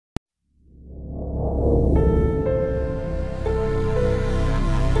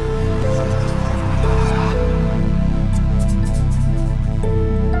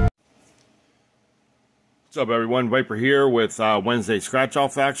What's up, everyone? Viper here with Wednesday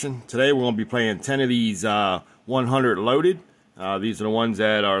scratch-off action. Today we're going to be playing 10 of these 100 loaded. These are the ones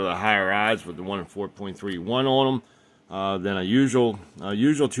that are the higher odds with the 1 in 4.31 on them. Then a usual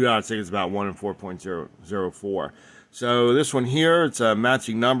 2-odd ticket is about 1 in 4.004. So this one here, it's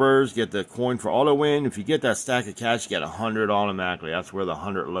matching numbers. Get the coin for auto win. If you get that stack of cash, you get 100 automatically. That's where the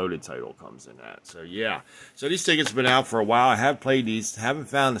 100 loaded title comes in at. So yeah. So these tickets have been out for a while. I have played these. Haven't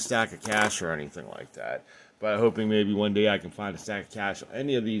found a stack of cash or anything like that. But hoping maybe one day I can find a stack of cash on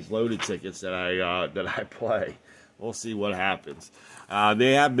any of these loaded tickets that I play. We'll see what happens.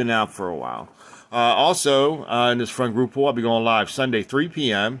 They have been out for a while. Also, in this front group pool, I'll be going live Sunday 3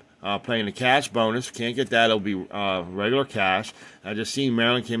 p.m. Playing the cash bonus. Can't get that. It'll be regular cash. I just seen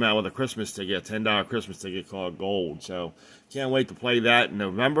Maryland came out with a Christmas ticket, a $10 Christmas ticket called Gold. So can't wait to play that in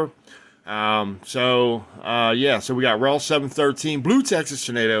November. Yeah, so we got Rel 713, Blue Texas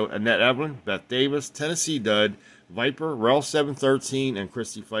Tornado, Annette Evelyn, Beth Davis, Tennessee Dud, Viper, Rel 713, and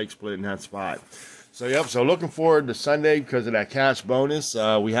Christy Flake split in that spot. So yep, so looking forward to Sunday because of that cash bonus.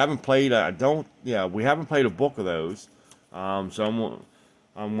 We haven't played we haven't played a book of those. So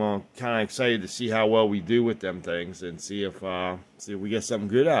I'm kind of excited to see how well we do with them things and see if we get something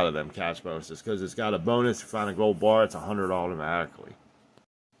good out of them cash bonuses, because it's got a bonus. If you find a gold bar, it's 100 automatically.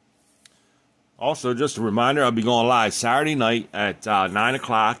 Also, just a reminder, I'll be going live Saturday night at 9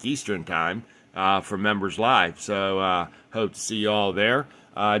 o'clock Eastern Time for Members Live. So, hope to see you all there.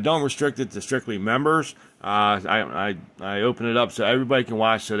 Don't restrict it to strictly members. I open it up so everybody can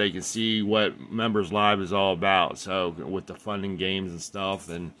watch, so they can see what Members Live is all about. So, with the funding games and stuff,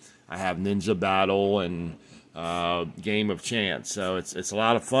 and I have Ninja Battle and Game of Chance. So, it's a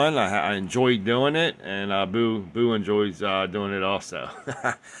lot of fun. I enjoy doing it, and Boo enjoys doing it also.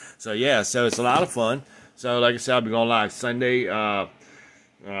 So yeah, so it's a lot of fun. So like I said, I'll be going live Sunday, 9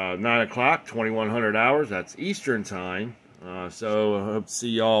 o'clock, 2100 hours. That's Eastern time. So I hope to see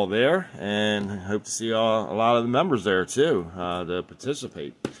y'all there, and hope to see a lot of the members there too to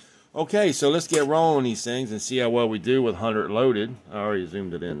participate. Okay, so let's get rolling these things and see how well we do with 100 loaded. I already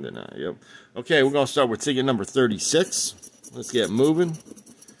zoomed it in, didn't I? Yep. Okay, we're gonna start with ticket number 36. Let's get moving.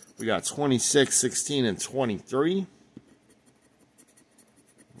 We got 26, 16, and 23.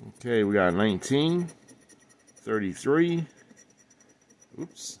 Okay, we got 19, 33,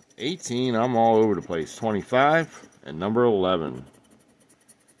 18, I'm all over the place, 25, and number 11,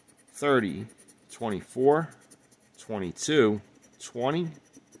 30, 24, 22, 20, and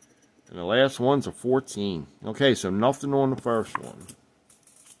the last one's a 14. Okay, so nothing on the first one.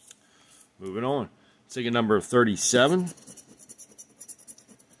 Moving on. Ticket number 37.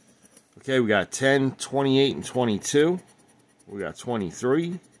 Okay, we got 10, 28, and 22. We got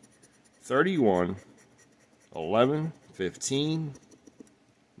 23. 31, 11, 15,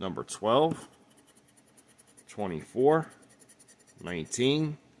 number 12, 24,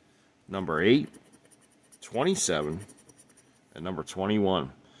 19, number 8, 27, and number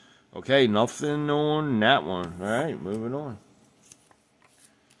 21. Okay, nothing on that one. All right, moving on.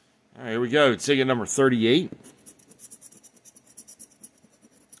 All right, here we go. Ticket number 38.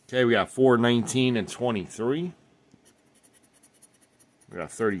 Okay, we got 4, 19, and 23. We got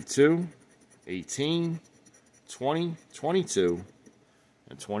 32, 18, 20, 22,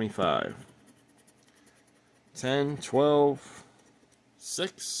 and 25. 10, 12,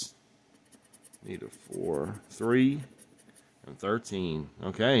 6, need a 4, 3, and 13.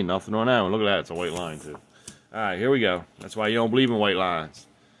 Okay, nothing on that one. Look at that, it's a white line too. Alright, here we go. That's why you don't believe in white lines.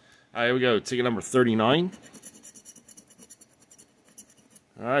 Alright, here we go. Ticket number 39.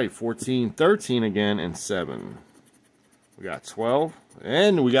 Alright, 14, 13 again, and 7. We got 12,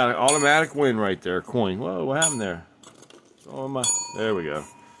 and we got an automatic win right there. Coin. Whoa, what happened there? There we go.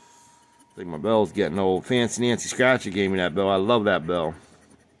 I think my bell's getting old. Fancy Nancy Scratcher gave me that bell. I love that bell.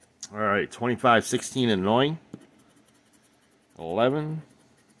 All right, 25, 16, and 9. 11,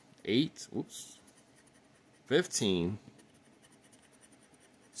 8, 15,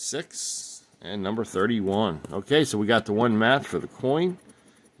 6, and number 31. Okay, so we got the one match for the coin,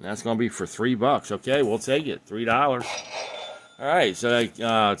 and that's going to be for $3. Okay, we'll take it. $3. All right, so it's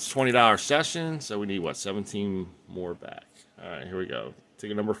 $20 session, so we need, what, 17 more back. All right, here we go.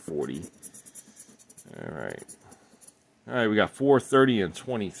 Ticket number 40. All right, we got 4, 30, and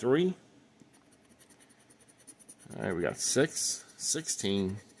 23. All right, we got 6,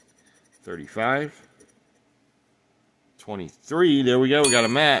 16, 35, 23. There we go, we got a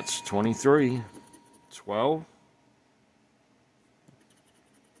match. 23, 12,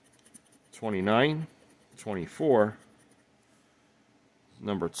 29, 24,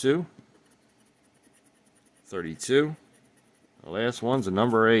 number 2, 32, The last one's a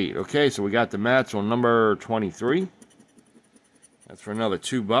number 8. Okay, so we got the match on number 23. That's for another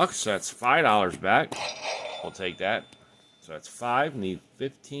 $2. That's $5 back. We'll take that. So that's 5. Need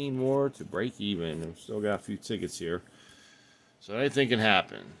 15 more to break even. We've still got a few tickets here. So anything can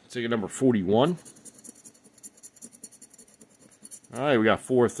happen. Ticket number 41. All right, we got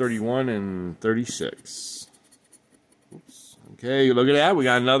 4, 31, and 36. Oops. Okay, look at that. We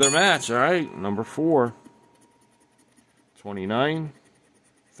got another match. All right, number 4. 29,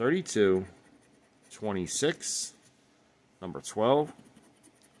 32, 26, number 12,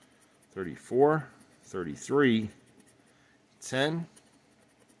 34, 33, 10,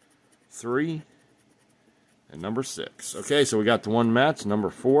 3, and number 6. Okay, so we got the one match,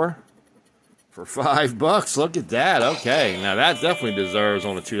 number 4, for $5. Look at that. Okay, now that definitely deserves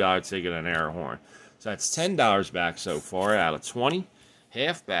on a $2 ticket an air horn. So that's $10 back so far out of 20.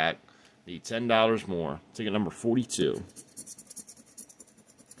 Half back. Need $10 more. Ticket number 42.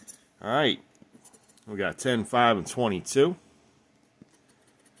 All right, we got 10, 5, and 22.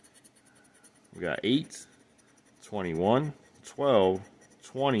 We got 8, 21, 12,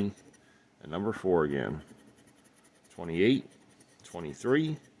 20, and number 4 again. 28,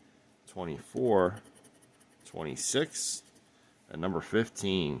 23, 24, 26, and number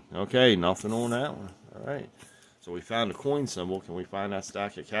 15. Okay, nothing on that one. All right, so we found a coin symbol. Can we find that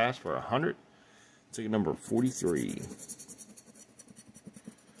stack of cash for 100? Ticket number 43.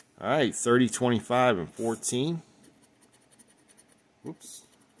 All right, 30, 25, and 14. Whoops.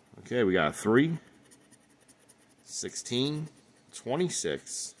 Okay, we got 3, 16,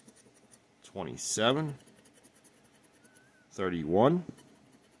 26, 27, 31,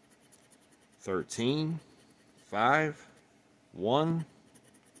 13, 5, 1,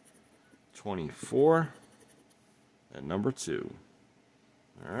 24, and number 2.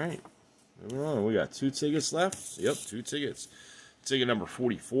 All right. Moving on. We got 2 tickets left. Yep, 2 tickets. Ticket number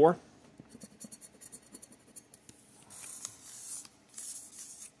 44.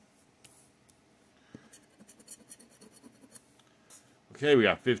 Okay, we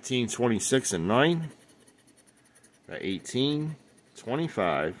got 15, 26, and 9. Got 18,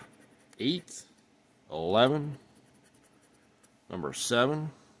 25, 8, 11, number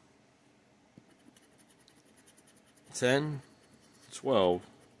 7, 10, 12,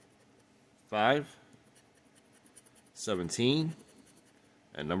 5, 17,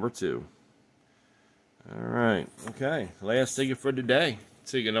 and number 2. All right. Okay. Last ticket for today.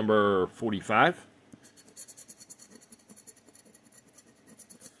 Ticket number 45.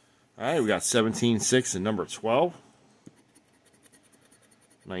 All right. We got 17, 6, and number 12.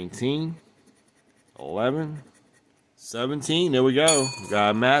 19, 11, 17. There we go. We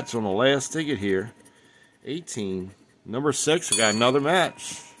got a match on the last ticket here. 18. Number 6. We got another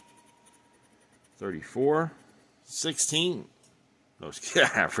match. 34. 16. No,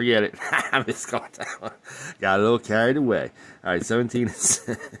 forget it. I miscalled that one. Got a little carried away. All right, 17 and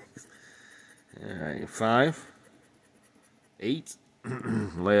 6. All right, 5, 8.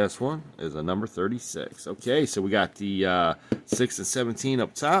 Last one is a number 36. Okay, so we got the 6 and 17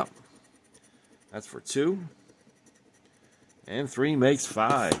 up top. That's for 2. And 3 makes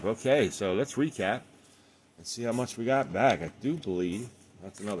 5. Okay, so let's recap and see how much we got back. I do believe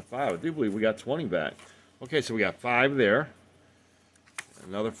that's another 5. I do believe we got 20 back. Okay, so we got 5 there.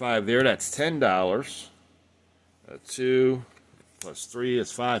 Another 5 there. That's $10. 2 plus 3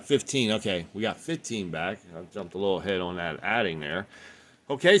 is 5. 15. Okay, we got 15 back. I jumped a little ahead on that adding there.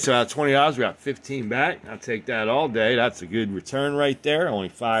 Okay, so out of $20, we got 15 back. I'll take that all day. That's a good return right there. Only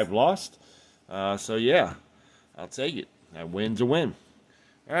 5 lost. So, yeah, I'll take it. That win's a win.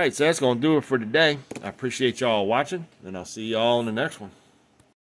 All right, so that's going to do it for today. I appreciate y'all watching, and I'll see y'all in the next one.